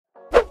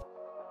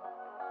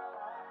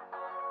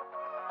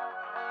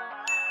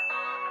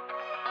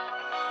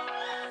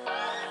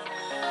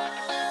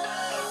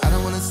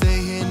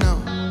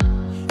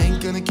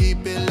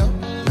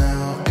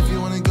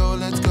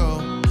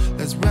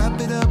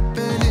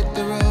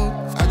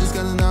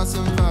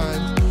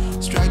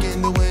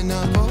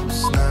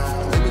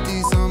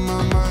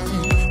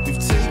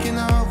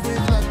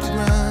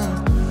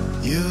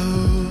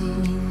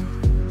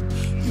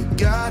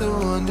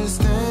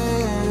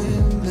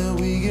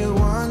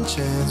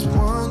chance,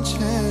 one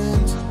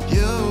chance.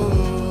 You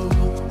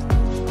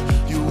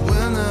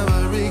will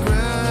never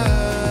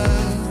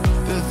regret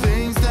the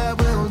things that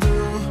we'll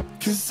do.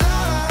 'Cause I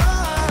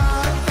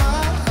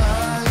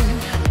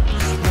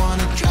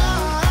wanna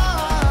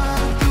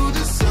drive through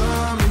the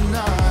summer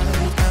night.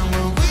 And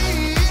when we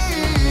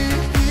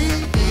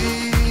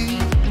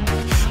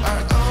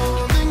are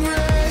old and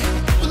gray,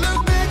 we'll look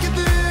back at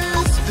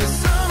this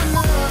summer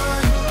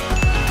night.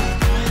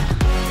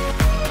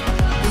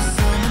 This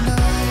summer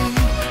night,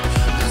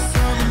 this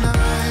summer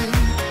night.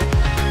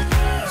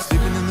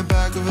 Sleeping in the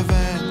back of a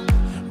van,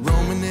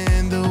 roaming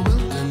in the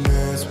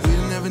wilderness. We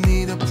never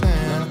need a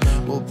plan.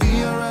 We'll be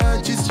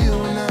alright, just you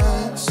and I.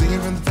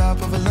 Singing from the top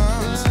of our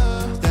lungs,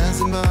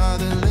 dancing by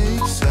the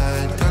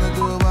lakeside. Gonna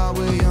do it while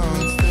we're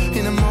young.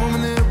 In a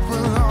moment it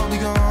will all be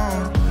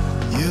gone.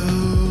 You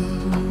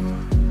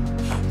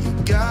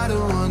gotta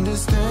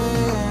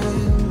understand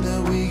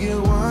that we get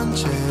one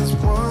chance,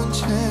 one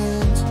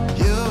chance.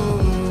 You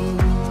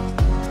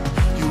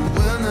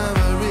will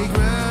never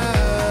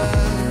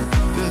regret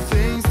the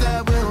things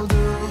that we'll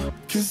do.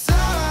 'Cause I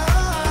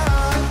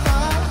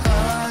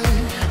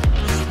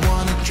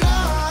wanna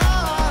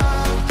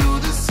drive through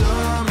the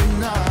summer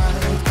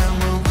night. And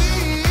when we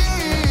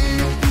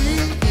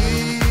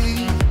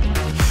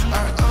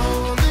are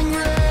old and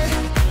gray,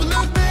 we'll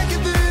look back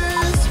at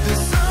this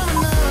summer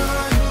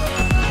night.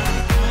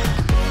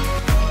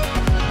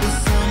 This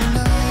summer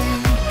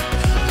night,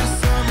 this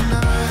summer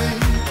night.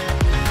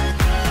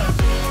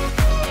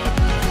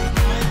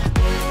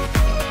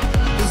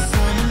 This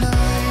summer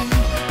night,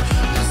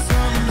 this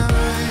summer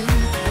night.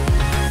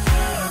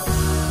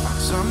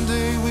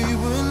 Someday we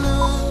will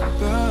look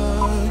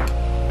back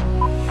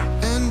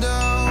and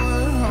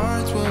our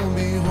hearts will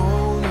be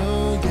whole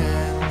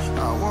again. I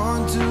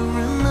want to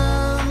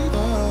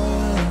remember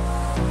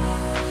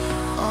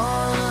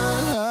all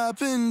that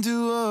happened to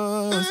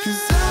us.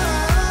 'Cause I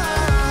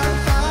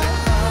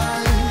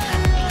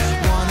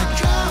wanna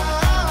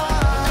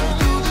drive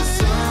through the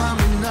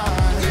summer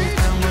night.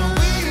 And when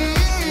we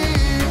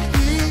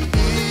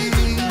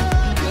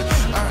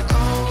are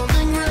old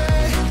and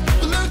gray,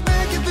 we'll look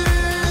back at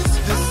this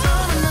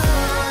summer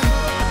night.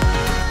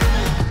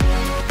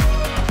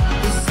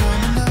 This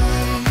summer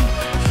night,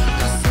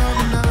 this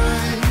summer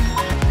night.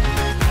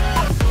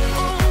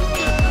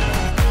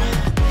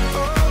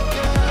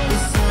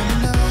 This summer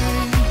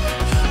night,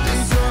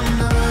 this summer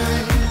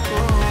night.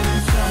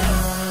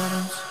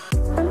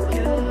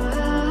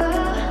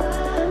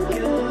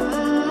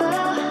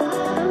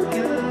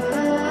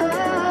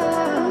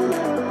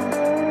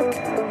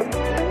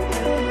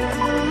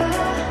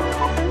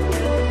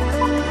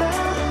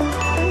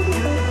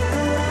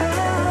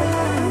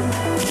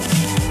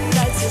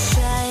 Lights are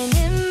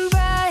shining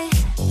bright.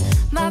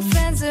 My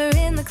friends are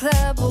in the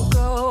club, we'll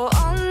go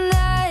all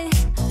night.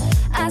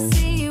 I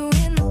see you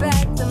in the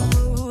back, the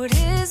mood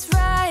is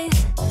right.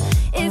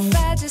 If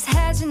I just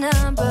had your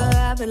number,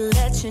 I would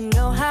let you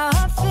know how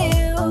I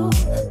feel.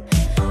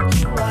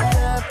 You walk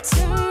up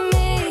to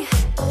me,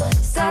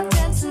 start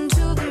dancing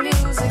to the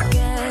music,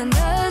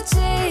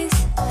 energies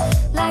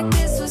like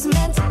this was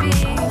meant to be.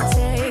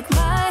 Take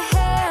my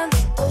hand,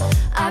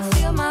 I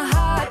feel my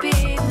heart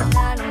beat, and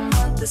I don't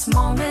want this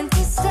moment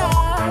to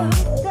stop.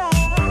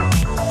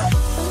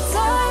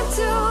 Time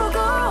to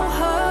go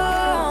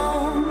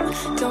home.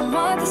 Don't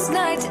want this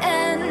night to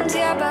end.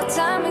 Yeah, about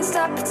time we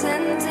stop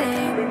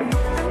pretending.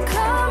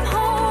 Come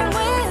home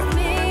with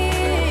me.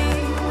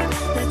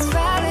 Let's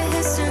write a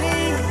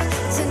history.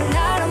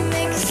 Tonight I'll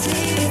make you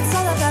see. It's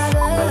all about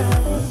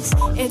us.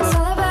 It's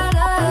all about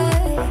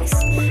us.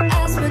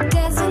 As we're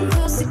dancing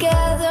close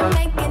together,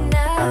 making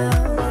out.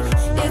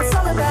 It's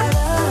all about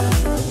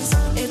us.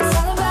 It's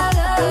all about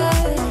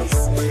us.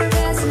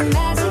 There's some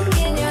magic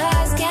in your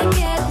eyes, can't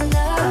get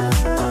enough.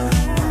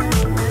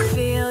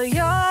 Feel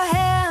your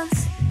hands,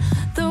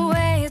 the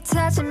way you're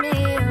touching me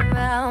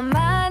around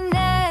my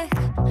neck.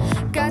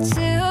 Got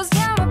chills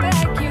down my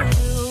back, you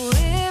do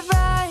it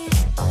right.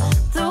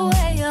 The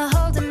way you're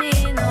holding me,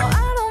 no,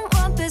 I don't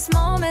want this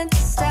moment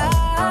to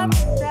stop.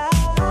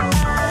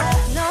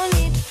 No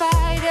need to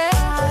fight it,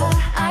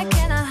 I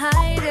cannot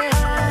hide it.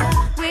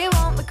 We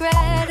won't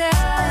regret it.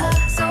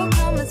 So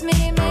come with me,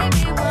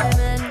 maybe we're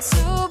meant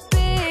to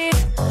be.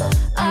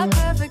 A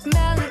perfect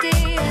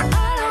melody, and I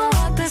don't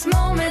want this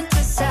moment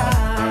to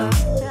stop.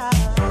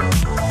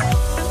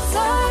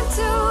 Time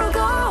to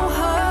go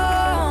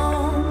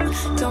home.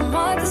 Don't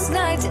want this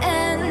night to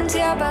end.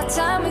 Yeah, about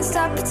time we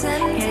stop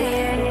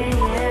pretending.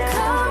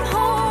 Come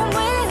home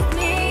with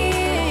me.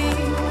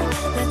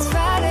 Let's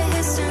write a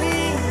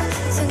history.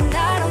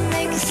 Tonight I'll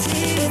make you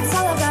see. It's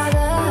all about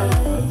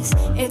us.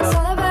 It's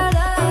all about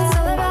us. It's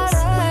all about us.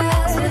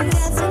 As we're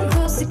dancing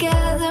close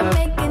together,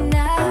 making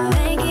out,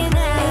 making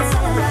out. It's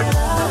all about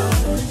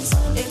us.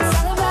 It's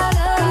all about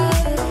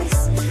us.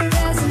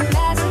 There's some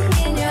magic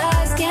in your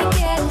eyes, can't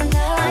get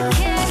enough. I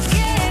can't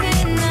get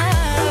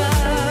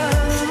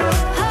enough.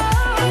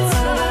 Oh, it's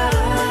all about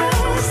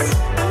us.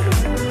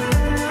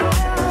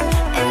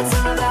 It's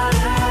all about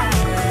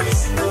us.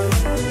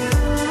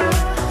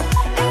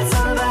 It's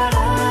all about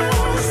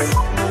us.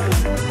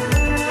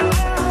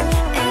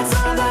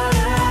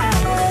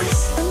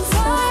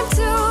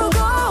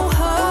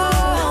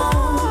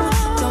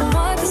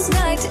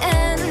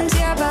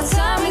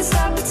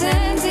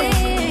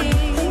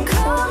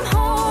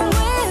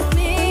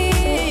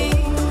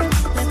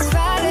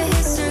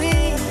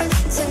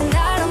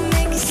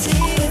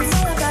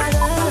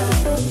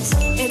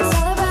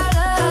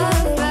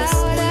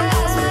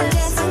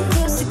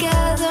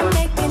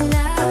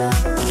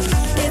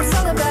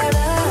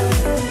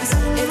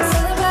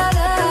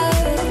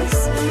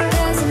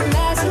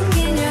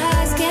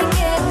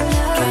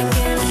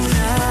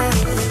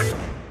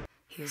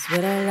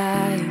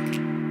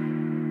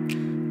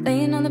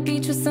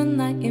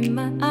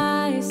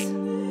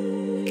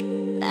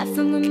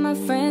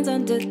 friends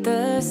under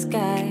the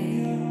sky,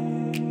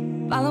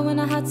 following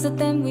our hearts, so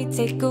then we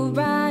take a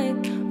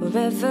ride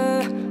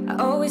wherever. I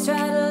always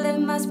try to let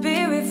my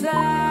spirit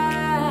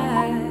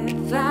fly,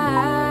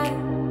 fly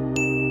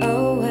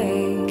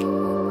away.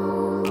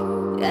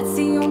 That's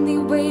the only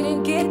way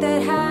to get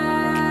that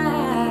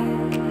high,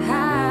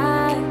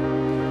 high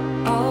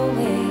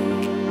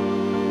always.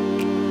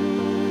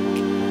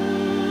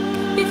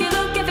 If you're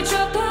looking for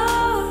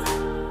trouble,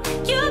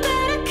 you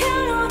better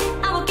count on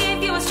it. I will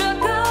give you a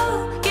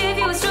struggle, give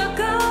you a struggle.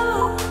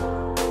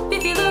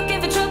 If you're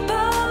looking for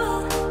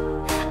trouble,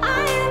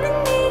 I am the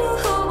needle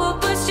who will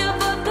push your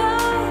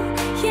bubble,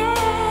 yeah.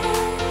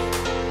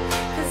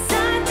 'Cause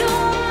I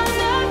don't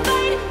wanna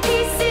fight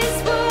pieces,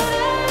 but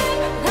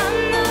I'm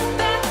not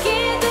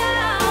backing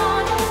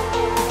down.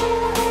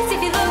 So if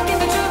you're looking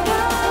for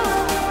trouble,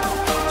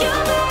 you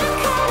better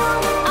count on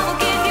it. I will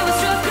give you a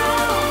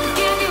struggle,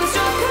 give you a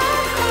struggle.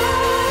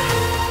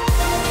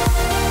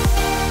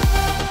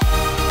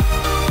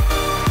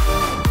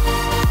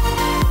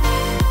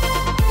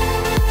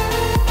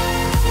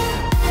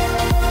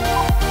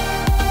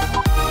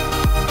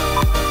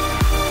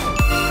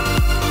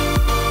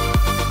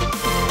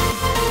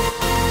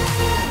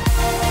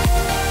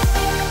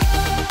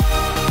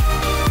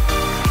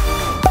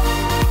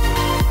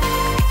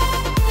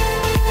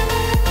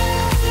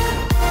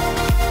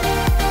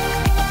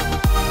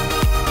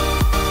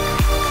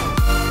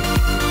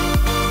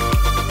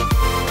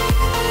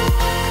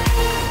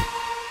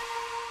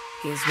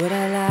 Here's what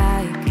I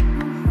like: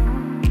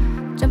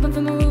 jumping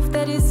from a roof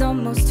that is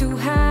almost too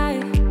high,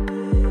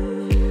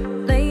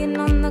 laying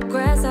on the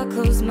grass, I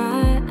close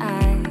my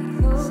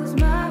eyes,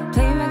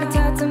 playing my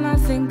guitar till my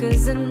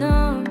fingers are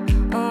numb.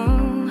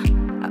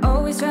 I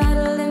always try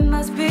to let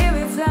my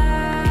spirit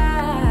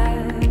fly,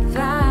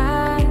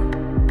 fly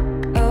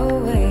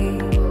away.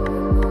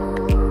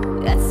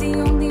 That's the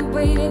only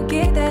way to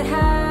get that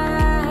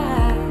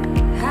high,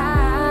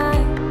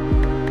 high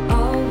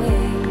always.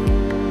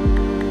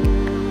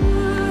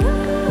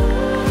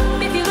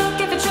 If you're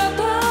looking for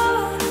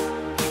trouble,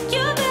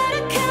 you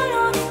better count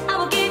on it. I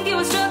will give you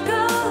a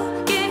struggle,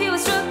 give you a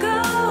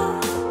struggle.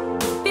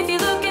 If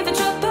you're looking for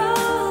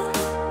trouble,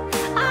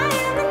 I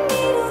am the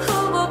needle who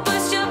will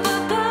push your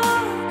bubble,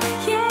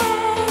 yeah.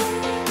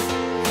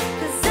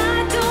 'Cause I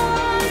don't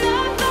wanna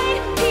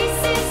fight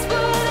pieces,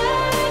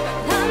 but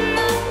I'm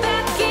not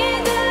backing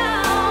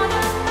down.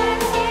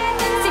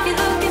 So if you're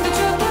looking for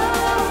trouble,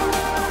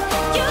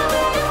 you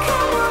better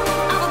count on it.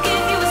 I will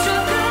give you a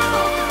struggle,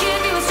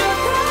 give you a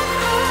struggle.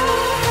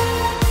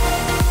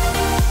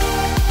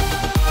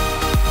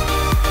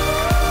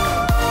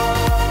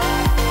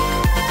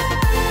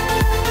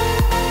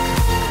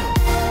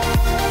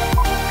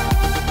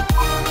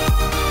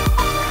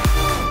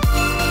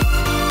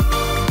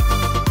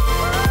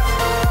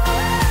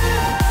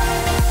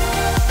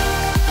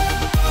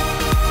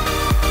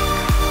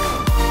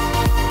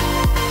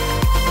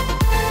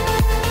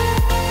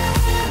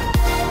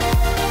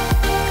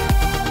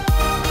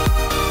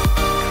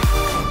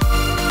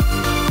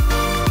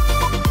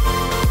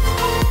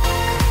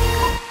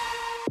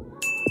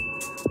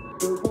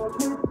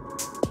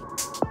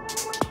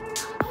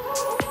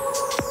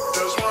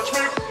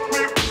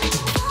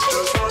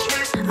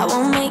 I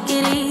won't make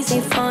it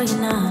easy for you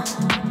now.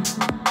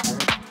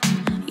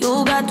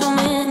 You got 2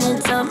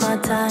 minutes of my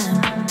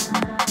time,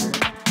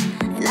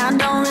 and I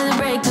don't really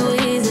break too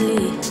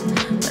easily,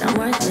 but I'm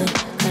worth it,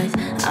 'cause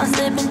I'll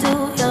slip into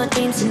your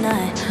dreams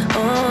tonight.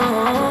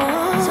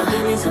 Oh,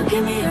 so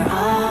give me your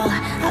all.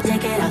 I'll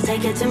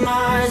take it to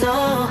Mars.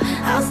 Oh,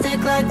 I'll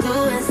stick like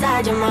glue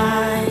inside your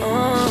mind.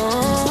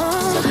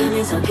 Oh,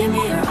 so give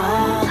me your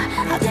all.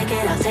 I'll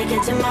take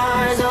it to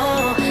Mars.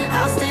 Oh,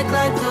 I'll stick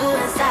like glue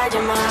inside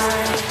your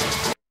mind.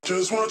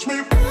 Just watch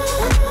me.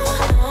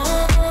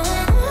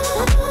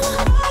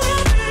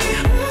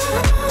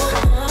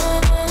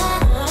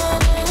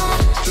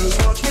 Just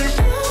watch me.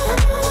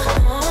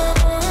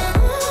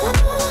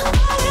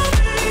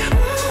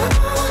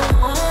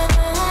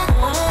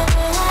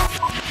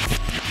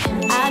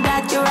 I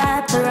got you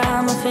wrapped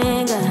around my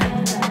finger,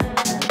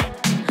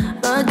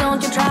 but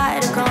don't you try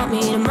to call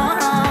me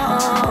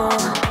tomorrow.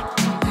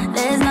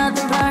 There's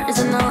nothing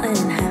personal in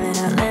having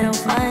a little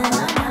fun.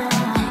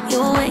 You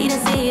wait to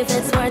see if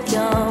it's worth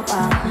your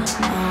while.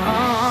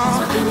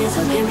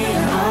 So give me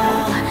your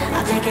all.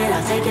 I'll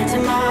take it to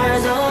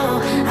Mars.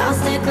 Oh, I'll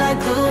stick like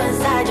glue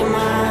inside your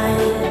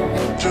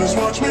mind. Just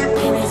watch me.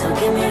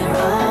 Give me your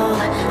all.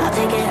 I'll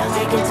take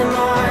it to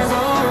Mars.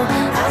 Oh,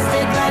 I'll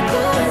stick like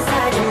glue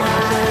inside your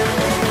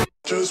mind.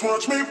 Just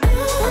watch me.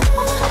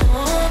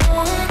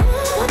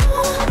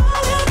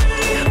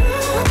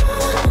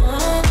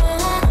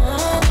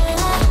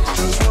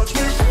 Just watch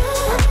me.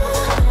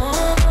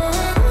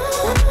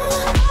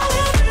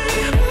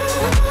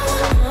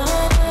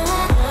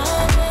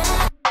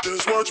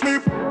 Just watch me.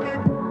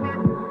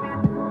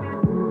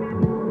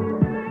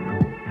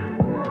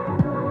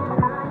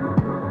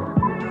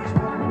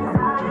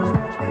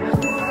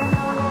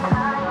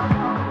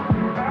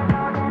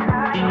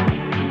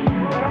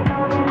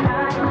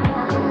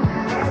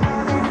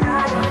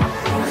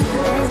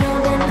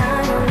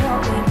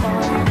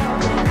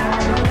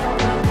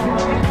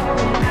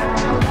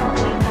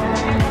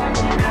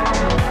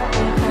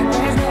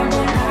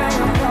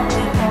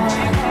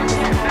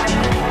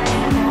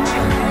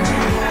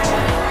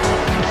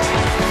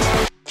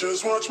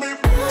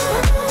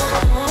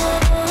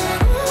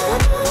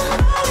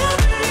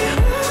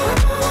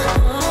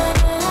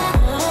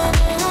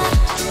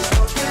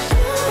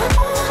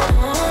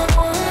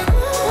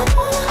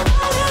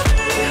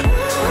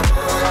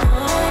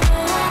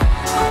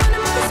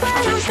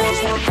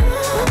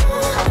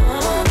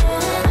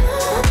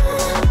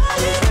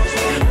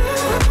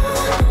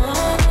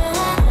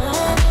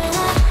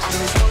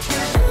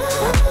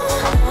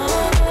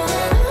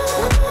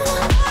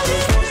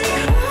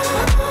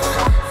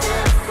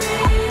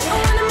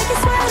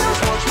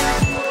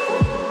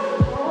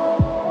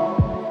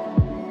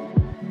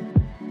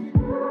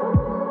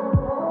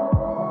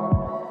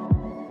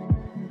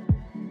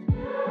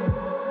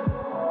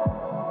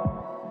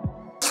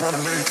 Wanna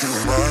make you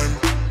mine,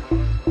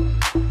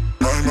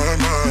 mine, mine,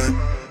 mine,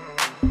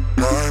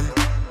 mine,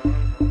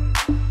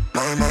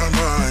 mine, mine,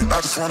 mine. I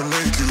just wanna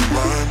make you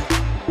mine,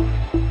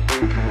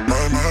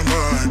 mine, mine,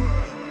 mine,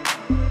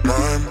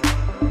 mine,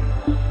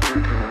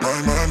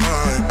 mine, mine,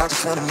 mine. I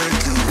just wanna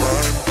make you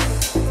mine,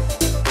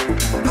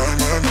 mine,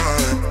 mine,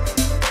 mine,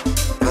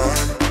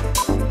 mine,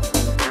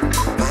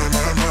 mine,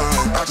 mine,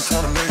 mine. I just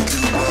wanna make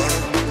you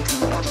mine.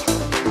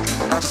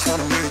 I just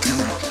wanna make you.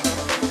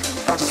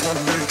 I just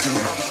wanna make you.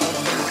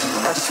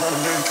 I just wanna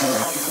make you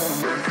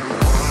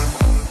mine,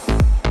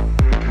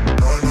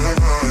 mine, mine,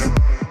 mine,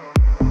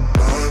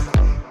 mine,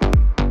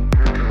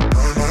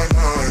 mine, mine,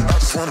 mine. I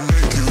just wanna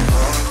make you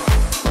mine,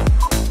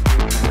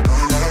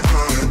 mine, mine,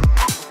 mine.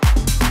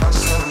 I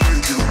just wanna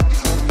make you.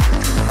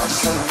 I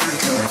just wanna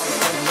make you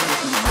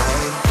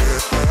mine, yeah,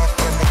 mine,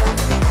 yeah,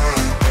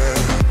 mine, yeah,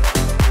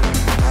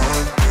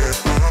 mine,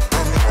 yeah.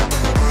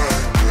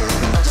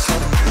 I just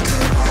wanna make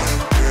you mine,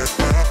 yeah,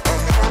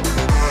 mine,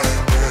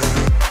 yeah.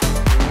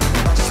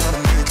 I just wanna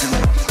make you.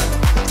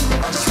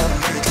 I just wanna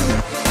make you.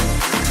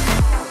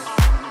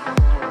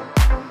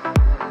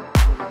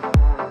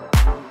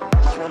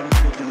 I just wanna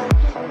make you.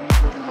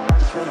 I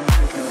just wanna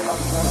make you. I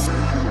just wanna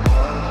make you.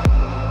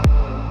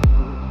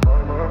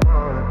 Mine, mine,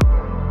 mine,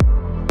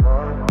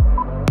 mine,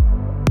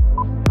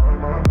 mine,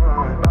 mine,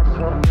 mine. I just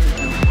wanna make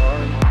you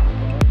mine,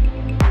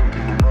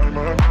 mine,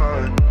 mine,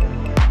 mine,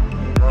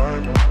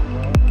 mine, mine,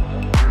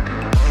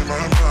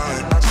 mine,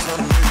 mine. I just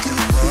wanna make you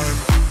mine,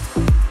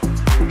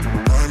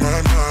 mine,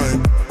 mine,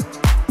 mine,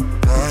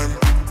 mine,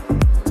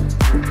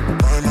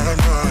 mine, mine,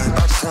 mine.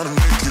 I just wanna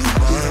make you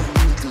mine.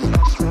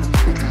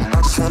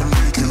 I just wanna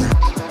make you.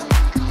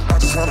 I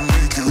just wanna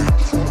make you.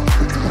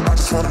 I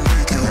just wanna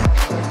make you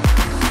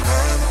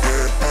mine,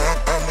 yeah,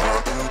 mine,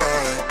 yeah,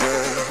 mine,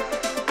 yeah,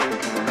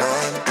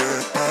 mine,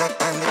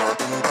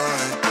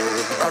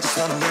 yeah. I just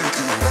wanna make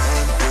you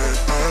mine, yeah,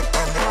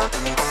 mine,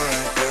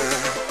 yeah.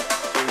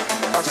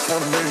 I just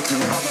wanna make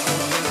you.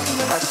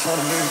 I just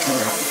wanna make you.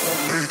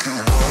 Make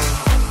you.